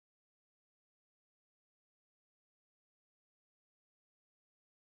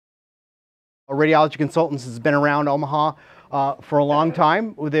Radiology Consultants has been around Omaha for a long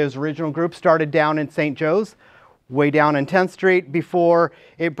time. Those original groups started down in St. Joe's, way down in 10th Street before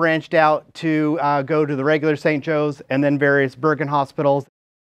it branched out to go to the regular St. Joe's and then various Bergen hospitals.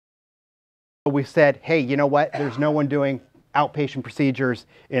 We said, hey, you know what? There's no one doing outpatient procedures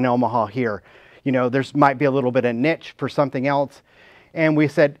in Omaha here. You know, there's might be a little bit of niche for something else. And we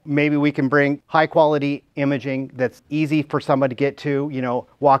said, maybe we can bring high quality imaging that's easy for someone to get to, you know,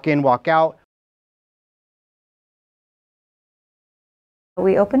 walk in, walk out.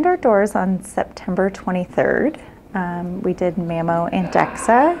 We opened our doors on September 23rd. We did mammo and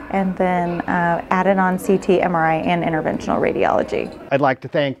DEXA, and then added on CT, MRI, and interventional radiology. I'd like to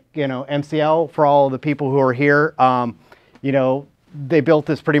thank, MCL for all the people who are here. They built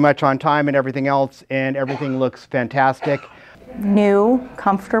this pretty much on time and everything else, and everything looks fantastic. New,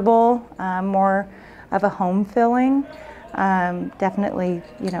 comfortable, more of a home feeling. Definitely,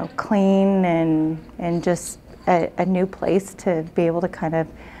 clean and just a new place to be able to kind of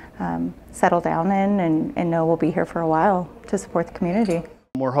settle down in and know we'll be here for a while to support the community.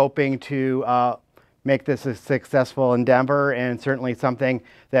 We're hoping to make this a successful endeavor, and certainly something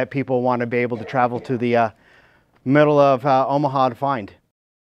that people want to be able to travel to the middle of Omaha to find.